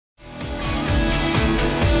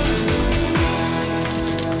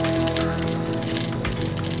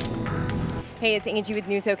Hey, it's Angie with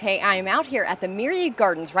News OK. I am out here at the Myriad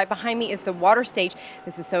Gardens. Right behind me is the water stage.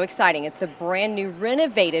 This is so exciting. It's the brand new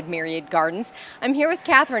renovated Myriad Gardens. I'm here with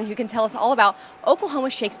Catherine, who can tell us all about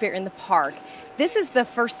Oklahoma Shakespeare in the park. This is the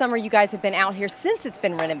first summer you guys have been out here since it's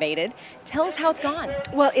been renovated. Tell us how it's gone.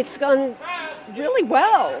 Well, it's gone really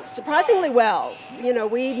well, surprisingly well. You know,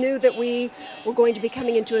 we knew that we were going to be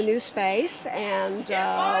coming into a new space, and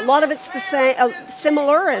a lot of it's the same,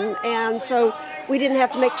 similar, and so we didn't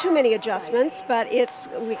have to make too many adjustments. But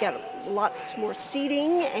we got lots more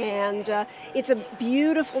seating, and it's a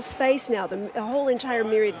beautiful space now. The whole entire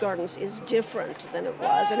Myriad Gardens is different than it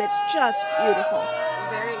was, and it's just beautiful.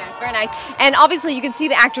 Very nice, very nice. And obviously you can see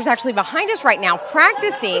the actors actually behind us right now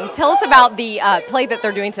practicing. Tell us about the play that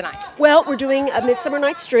they're doing tonight. Well, we're doing A Midsummer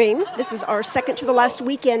Night's Dream. This is our second to the last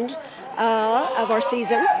weekend of our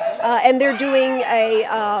season, and they're doing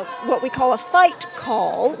what we call a fight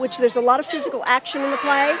call, which there's a lot of physical action in the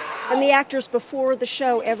play, and the actors before the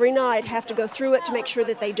show every night have to go through it to make sure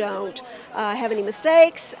that they don't have any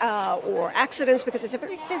mistakes or accidents, because it's a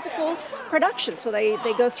very physical production. So they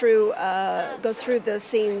go through the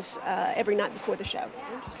scenes every night before the show.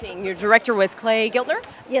 Interesting. Your director was Clay Giltner?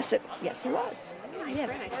 Yes, he was.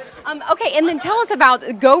 Yes. Okay, and then tell us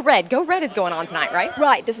about Go Red. Go Red is going on tonight, right?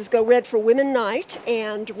 Right. This is Go Red for Women Night,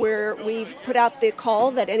 and we've put out the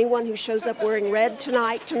call that anyone who shows up wearing red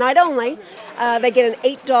tonight only, they get an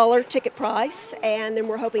 $8 ticket price, and then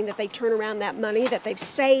we're hoping that they turn around that money that they've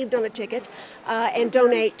saved on a ticket and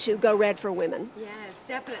donate to Go Red for Women. Yes,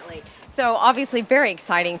 definitely. So obviously very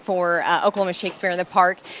exciting for Oklahoma Shakespeare in the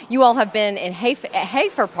park. You all have been in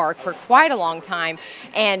Hafer Park for quite a long time,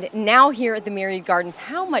 and now here at the Myriad Gardens,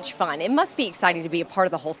 how much fun. It must be exciting to be a part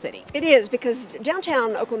of the whole city. It is, because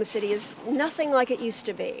downtown Oklahoma City is nothing like it used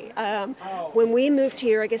to be. When we moved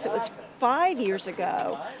here, I guess it was 5 years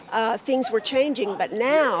ago, things were changing, but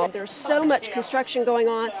now there's so much construction going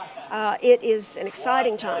on. It is an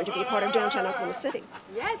exciting time to be a part of downtown Oklahoma City.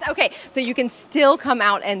 Yes, okay, so you can still come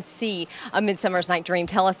out and see A Midsummer Night's Dream.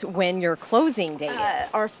 Tell us when your closing date is.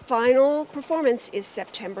 Our final performance is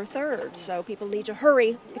September 3rd, so people need to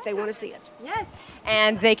hurry if they want to see it. Yes.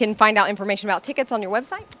 And they can find out information about tickets on your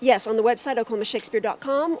website? Yes, on the website,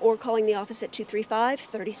 oklahomashakespeare.com, or calling the office at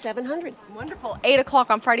 235-3700. Wonderful. 8 o'clock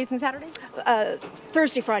on Fridays and Saturdays?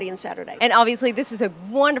 Thursday, Friday, and Saturday. And obviously this is a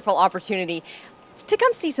wonderful opportunity to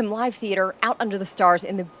come see some live theater out under the stars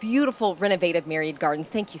in the beautiful renovated Myriad Gardens.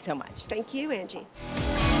 Thank you so much. Thank you, Angie.